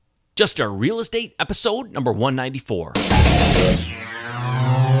Just Our Real Estate, episode number 194.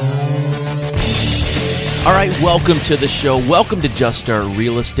 All right, welcome to the show. Welcome to Just Our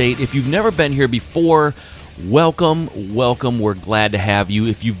Real Estate. If you've never been here before, welcome. We're glad to have you.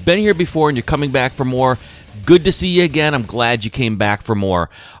 If you've been here before and you're coming back for more, good to see you again. I'm glad you came back for more.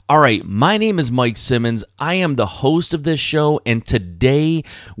 All right, my name is Mike Simmons. I am the host of this show, and today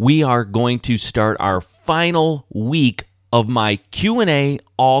we are going to start our final week of my Q&A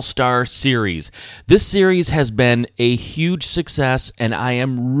All-Star Series. This series has been a huge success, and I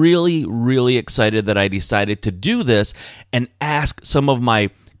am really excited that I decided to do this and ask some of my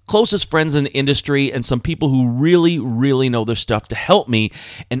closest friends in the industry and some people who really know their stuff to help me.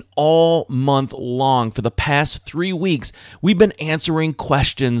 And all month long, for the past 3 weeks, we've been answering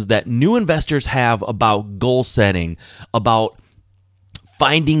questions that new investors have about goal setting, about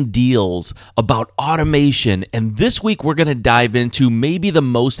finding deals, about automation. And this week, we're going to dive into maybe the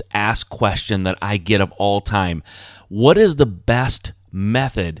most asked question that I get of all time. What is the best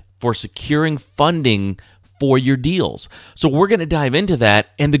method for securing funding for your deals? So we're going to dive into that.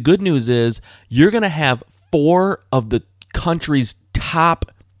 And the good news is you're going to have 4 of the country's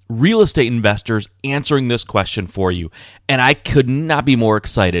top real estate investors answering this question for you. And I could not be more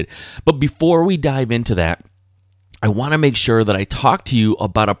excited. But before we dive into that, I want to make sure that I talk to you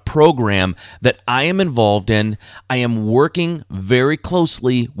about a program that I am involved in. I am working very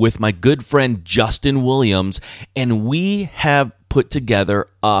closely with my good friend Justin Williams, and we have put together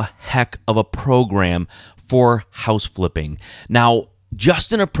a heck of a program for house flipping. Now,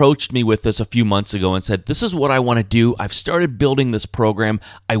 Justin approached me with this a few months ago and said, this is what I want to do. I've started building this program.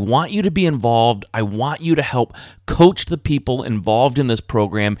 I want you to be involved. I want you to help coach the people involved in this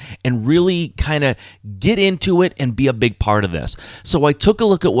program and really kind of get into it and be a big part of this. So I took a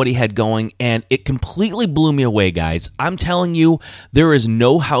look at what he had going, and it completely blew me away, guys. I'm telling you, there is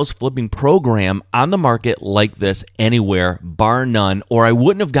no house flipping program on the market like this anywhere, bar none, or I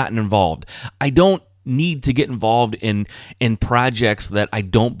wouldn't have gotten involved. I don't need to get involved in projects that I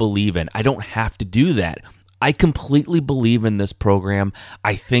don't believe in. I don't have to do that. I completely believe in this program.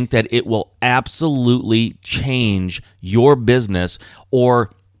 I think that it will absolutely change your business,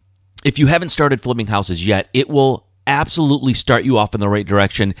 or if you haven't started flipping houses yet, it will absolutely start you off in the right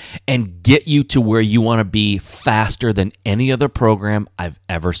direction and get you to where you want to be faster than any other program I've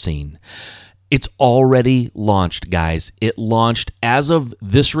ever seen. It's already launched, guys. It launched as of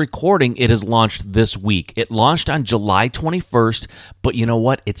this recording. It has launched this week. It launched on July 21st, but you know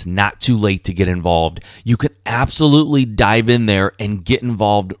what? It's not too late to get involved. You can absolutely dive in there and get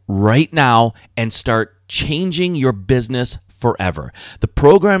involved right now and start changing your business forever. The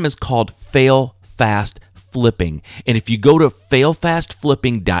program is called Fail Fast Flipping. And if you go to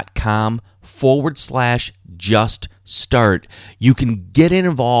failfastflipping.com/just start, you can get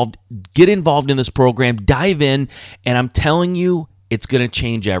involved in this program, dive in, and I'm telling you, it's going to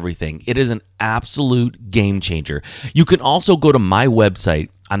change everything. It is an absolute game changer. You can also go to my website.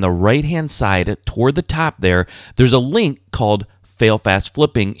 On the right-hand side, toward the top there's a link called Fail Fast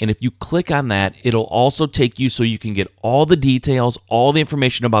Flipping, and if you click on that, it'll also take you so you can get all the details, all the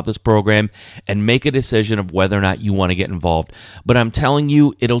information about this program, and make a decision of whether or not you want to get involved. But I'm telling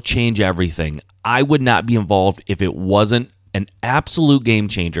you, it'll change everything. I would not be involved if it wasn't an absolute game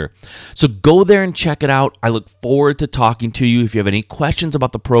changer. So go there and check it out. I look forward to talking to you. If you have any questions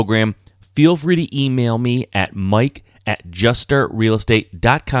about the program, feel free to email me at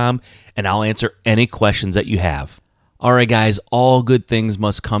mike@juststartrealestate.com, and I'll answer any questions that you have. All right, guys, all good things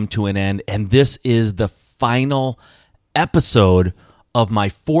must come to an end, and this is the final episode of my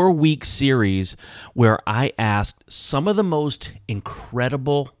 4-week series where I asked some of the most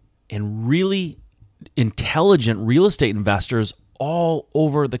incredible and really intelligent real estate investors all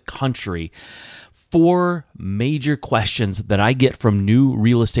over the country 4 major questions that I get from new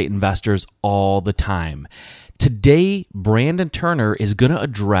real estate investors all the time. Today, Brandon Turner is going to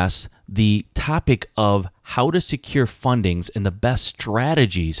address the topic of how to secure fundings and the best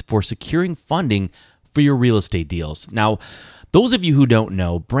strategies for securing funding for your real estate deals. Now, those of you who don't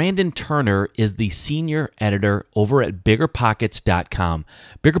know, Brandon Turner is the senior editor over at BiggerPockets.com.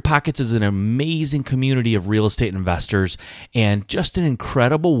 BiggerPockets is an amazing community of real estate investors and just an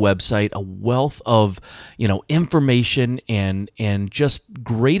incredible website, a wealth of information and just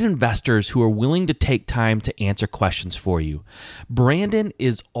great investors who are willing to take time to answer questions for you. Brandon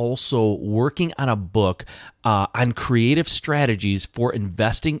is also working on a book on creative strategies for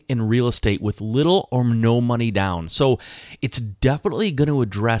investing in real estate with little or no money down. So it's definitely going to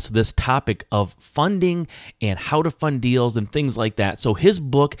address this topic of funding and how to fund deals and things like that. So his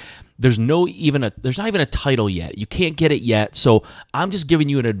book, there's not even a title yet. You can't get it yet. So I'm just giving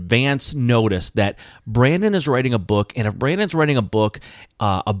you an advance notice that Brandon is writing a book, and if Brandon's writing a book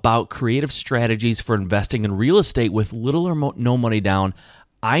about creative strategies for investing in real estate with little or no money down,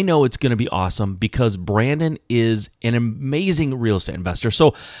 I know it's going to be awesome because Brandon is an amazing real estate investor.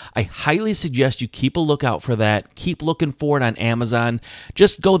 So I highly suggest you keep a lookout for that. Keep looking for it on Amazon.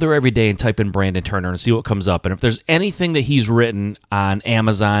 Just go there every day and type in Brandon Turner and see what comes up. And if there's anything that he's written on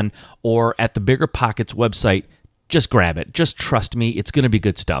Amazon or at the Bigger Pockets website, just grab it. Just trust me, it's going to be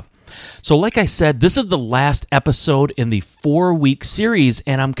good stuff. So like I said, this is the last episode in the 4-week series,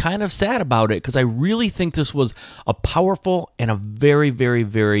 and I'm kind of sad about it because I really think this was a powerful and a very, very,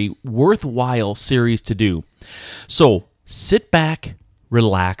 very worthwhile series to do. So sit back,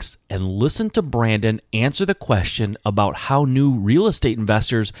 relax, and listen to Brandon answer the question about how new real estate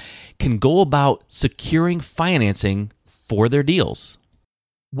investors can go about securing financing for their deals.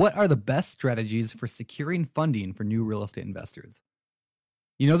 What are the best strategies for securing funding for new real estate investors?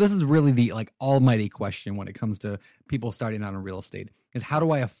 You know, this is really the almighty question when it comes to people starting out in real estate is how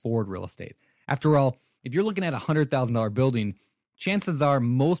do I afford real estate? After all, if you're looking at a $100,000 building, chances are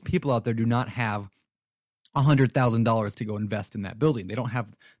most people out there do not have $100,000 to go invest in that building.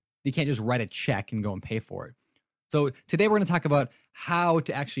 They can't just write a check and go and pay for it. So today we're going to talk about how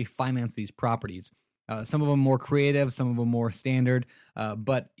to actually finance these properties. Some of them more creative, some of them more standard.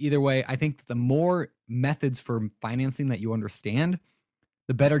 But either way, I think the more methods for financing that you understand,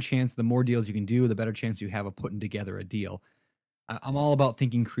 the better chance, the more deals you can do, the better chance you have of putting together a deal. I'm all about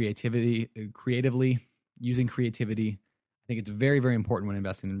thinking creatively, using creativity. I think it's very, very important when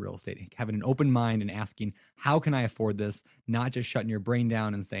investing in real estate. Having an open mind and asking, how can I afford this? Not just shutting your brain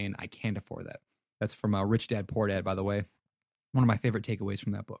down and saying, I can't afford that. That's from Rich Dad, Poor Dad, by the way. One of my favorite takeaways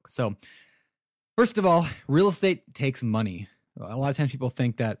from that book. So, first of all, real estate takes money. A lot of times people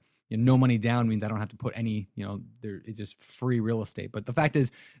think that no money down means I don't have to put any, it's just free real estate. But the fact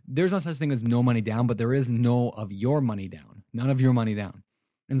is, there's no such thing as no money down, but there is no of your money down, none of your money down.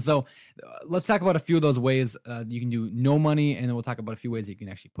 And so let's talk about a few of those ways you can do no money, and then we'll talk about a few ways you can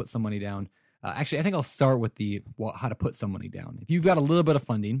actually put some money down. Actually, I think I'll start with how to put some money down. If you've got a little bit of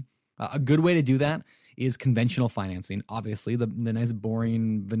funding, a good way to do that is conventional financing. Obviously, the nice,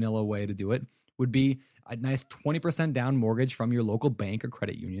 boring, vanilla way to do it would be a nice 20% down mortgage from your local bank or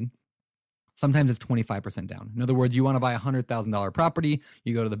credit union. Sometimes it's 25% down. In other words, you want to buy a $100,000 property.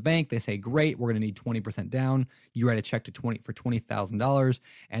 You go to the bank. They say, great, we're going to need 20% down. You write a check for $20,000,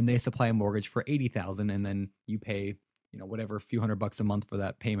 and they supply a mortgage for $80,000, and then you pay whatever, a few $100 a month for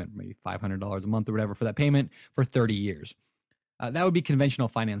that payment, maybe $500 a month or whatever for that payment for 30 years. That would be conventional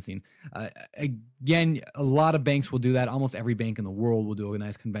financing. Again, a lot of banks will do that. Almost every bank in the world will do a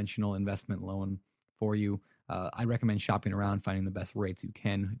nice conventional investment loan for you. I recommend shopping around, finding the best rates you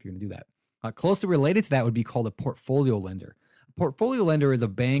can if you're going to do that. Closely related to that would be called a portfolio lender. A portfolio lender is a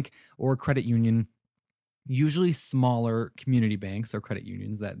bank or a credit union, usually smaller community banks or credit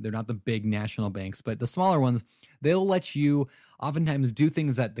unions. That they're not the big national banks, but the smaller ones, they'll let you oftentimes do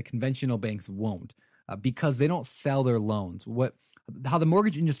things that the conventional banks won't. Because they don't sell their loans. How the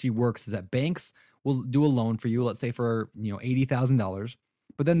mortgage industry works is that banks will do a loan for you, let's say for $80,000,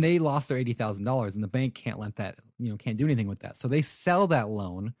 but then they lost their $80,000 and the bank can't let that, can't do anything with that. So they sell that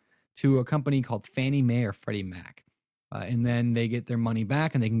loan to a company called Fannie Mae or Freddie Mac, and then they get their money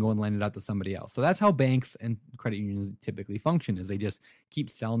back and they can go and lend it out to somebody else. So that's how banks and credit unions typically function: is they just keep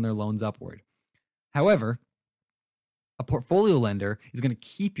selling their loans upward. However, a portfolio lender is going to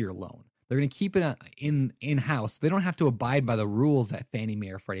keep your loan. They're going to keep it in-house. They don't have to abide by the rules that Fannie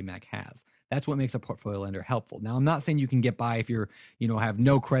Mae or Freddie Mac has. That's what makes a portfolio lender helpful. Now, I'm not saying you can get by if you're, have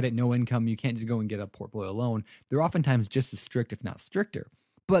no credit, no income. You can't just go and get a portfolio loan. They're oftentimes just as strict, if not stricter,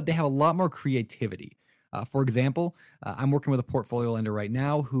 but they have a lot more creativity. For example, I'm working with a portfolio lender right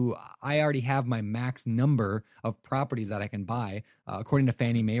now who I already have my max number of properties that I can buy. According to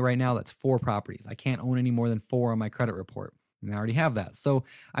Fannie Mae right now, that's 4 properties. I can't own any more than 4 on my credit report. And I already have that. So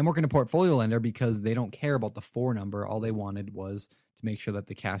I'm working a portfolio lender because they don't care about the 4 number. All they wanted was to make sure that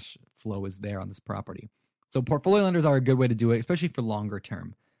the cash flow is there on this property. So portfolio lenders are a good way to do it, especially for longer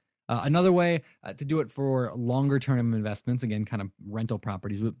term. Another way to do it for longer term investments, again, kind of rental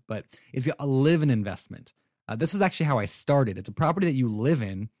properties, but is a live-in investment. This is actually how I started. It's a property that you live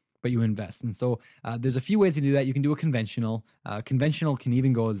in, but you invest. And so there's a few ways to do that. You can do a conventional. Conventional can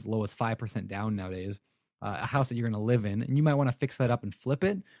even go as low as 5% down nowadays. A house that you're going to live in, and you might want to fix that up and flip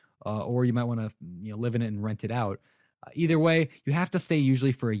it, or you might want to live in it and rent it out. Either way, you have to stay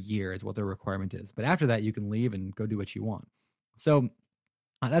usually for a year is what the requirement is. But after that, you can leave and go do what you want. So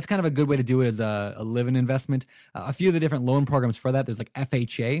that's kind of a good way to do it as a live-in investment. A few of the different loan programs for that, there's like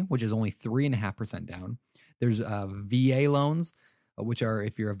FHA, which is only 3.5% down. There's VA loans, which are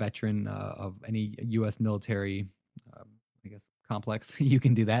if you're a veteran of any U.S. military, I guess, complex, you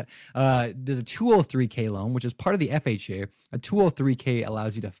can do that. There's a 203K loan, which is part of the FHA. A 203K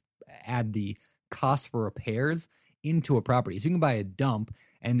allows you to add the cost for repairs into a property. So you can buy a dump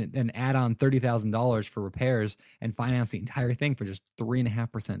and then add on $30,000 for repairs and finance the entire thing for just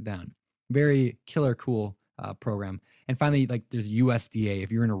 3.5% down. Very killer cool program. And finally, like there's USDA.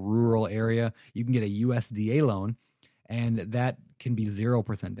 If you're in a rural area, you can get a USDA loan, and that can be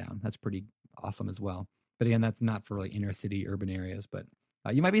 0% down. That's pretty awesome as well. But again, that's not for like inner city urban areas. But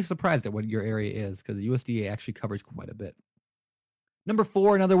you might be surprised at what your area is, because USDA actually covers quite a bit. Number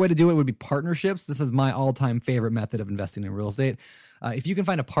 4, another way to do it would be partnerships. This is my all-time favorite method of investing in real estate. If you can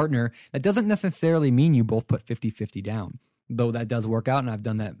find a partner, that doesn't necessarily mean you both put 50-50 down, though that does work out, and I've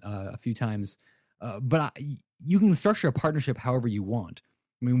done that a few times. But you can structure a partnership however you want.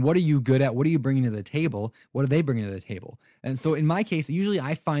 I mean, what are you good at? What are you bringing to the table? What are they bringing to the table? And so in my case, usually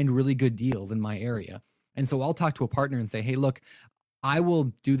I find really good deals in my area. And so I'll talk to a partner and say, hey, look, I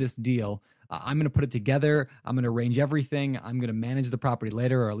will do this deal. I'm going to put it together. I'm going to arrange everything. I'm going to manage the property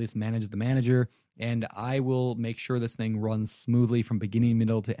later, or at least manage the manager. And I will make sure this thing runs smoothly from beginning,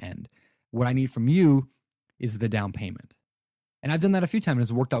 middle to end. What I need from you is the down payment. And I've done that a few times, and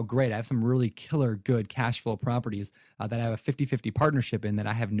it's worked out great. I have some really killer good cash flow properties that I have a 50-50 partnership in that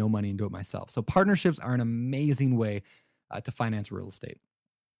I have no money and do it myself. So partnerships are an amazing way to finance real estate.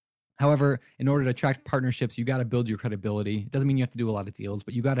 However, in order to attract partnerships, you got to build your credibility. It doesn't mean you have to do a lot of deals,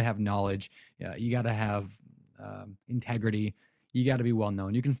 but you got to have knowledge. You got to have integrity. You got to be well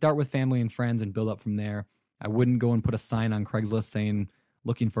known. You can start with family and friends and build up from there. I wouldn't go and put a sign on Craigslist saying,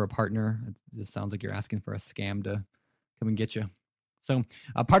 looking for a partner. It just sounds like you're asking for a scam to come and get you. So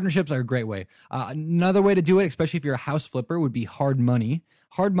partnerships are a great way. Another way to do it, especially if you're a house flipper, would be hard money.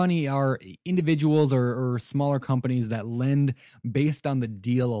 Hard money are individuals or smaller companies that lend based on the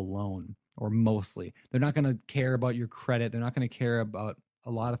deal alone, or mostly. They're not going to care about your credit. They're not going to care about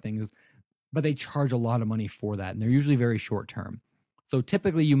a lot of things, but they charge a lot of money for that, and they're usually very short term. So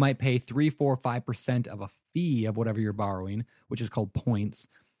typically you might pay 3, 4, 5% of a fee of whatever you're borrowing, which is called points.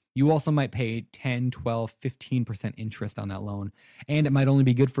 You also might pay 10, 12, 15% interest on that loan, and it might only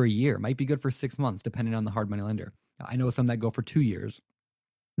be good for a year. It might be good for 6 months, depending on the hard money lender. I know some that go for 2 years.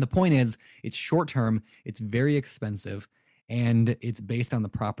 The point is, it's short term, it's very expensive, and it's based on the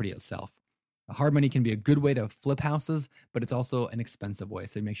property itself. Hard money can be a good way to flip houses, but it's also an expensive way,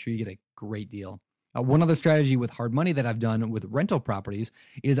 so make sure you get a great deal. One other strategy with hard money that I've done with rental properties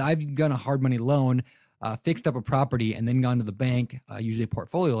is I've done a hard money loan, fixed up a property, and then gone to the bank, usually a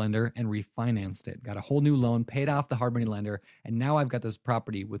portfolio lender, and refinanced it. Got a whole new loan, paid off the hard money lender, and now I've got this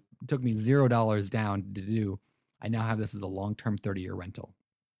property it took me $0 down to do. I now have this as a long-term 30-year rental.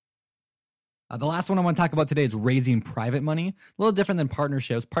 The last one I want to talk about today is raising private money. A little different than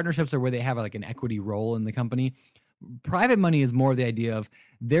partnerships. Partnerships are where they have like an equity role in the company. Private money is more of the idea of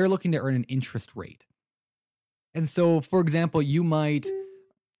they're looking to earn an interest rate. And so, for example, you might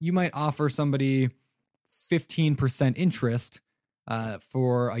offer somebody 15% interest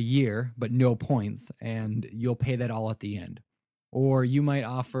for a year, but no points, and you'll pay that all at the end. Or you might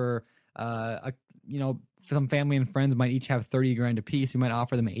offer, some family and friends might each have $30,000 a piece. You might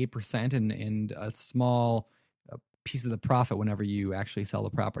offer them 8% and a small piece of the profit whenever you actually sell the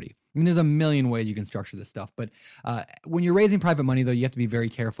property. I mean, there's a million ways you can structure this stuff, but when you're raising private money, though, you have to be very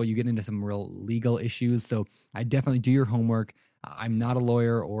careful. You get into some real legal issues, so I definitely do your homework. I'm not a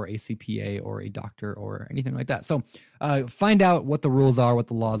lawyer or a CPA or a doctor or anything like that. So find out what the rules are, what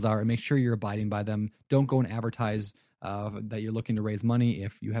the laws are, and make sure you're abiding by them. Don't go and advertise that you're looking to raise money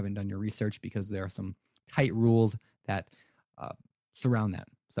if you haven't done your research, because there are some tight rules that surround that.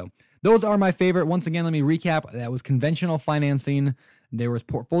 So those are my favorite. Once again, let me recap. That was conventional financing. There was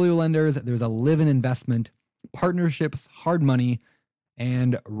portfolio lenders. There's a live-in investment, partnerships, hard money,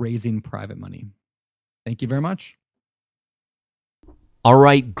 and raising private money. Thank you very much. All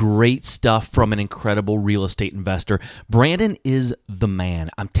right, great stuff from an incredible real estate investor. Brandon is the man.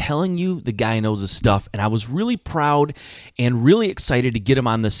 I'm telling you, the guy knows his stuff, and I was really proud and really excited to get him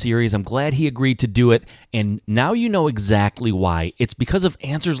on this series. I'm glad he agreed to do it, and now you know exactly why. It's because of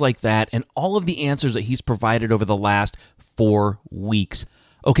answers like that and all of the answers that he's provided over the last 4 weeks.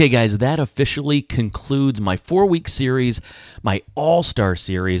 Okay, guys, that officially concludes my 4-week series, my all-star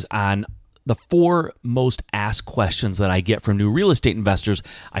series on the 4 most asked questions that I get from new real estate investors.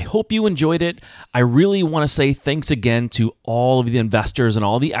 I hope you enjoyed it. I really want to say thanks again to all of the investors and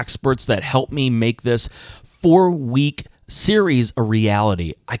all the experts that helped me make this 4-week series a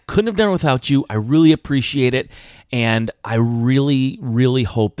reality. I couldn't have done it without you. I really appreciate it. And I really, really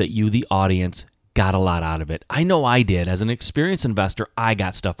hope that you, the audience, got a lot out of it. I know I did. As an experienced investor, I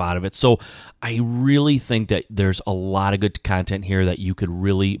got stuff out of it. So I really think that there's a lot of good content here that you could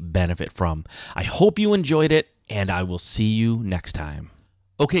really benefit from. I hope you enjoyed it, and I will see you next time.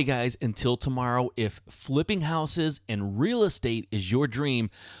 Okay, guys, until tomorrow, if flipping houses and real estate is your dream,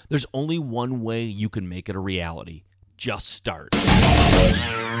 there's only one way you can make it a reality. Just start.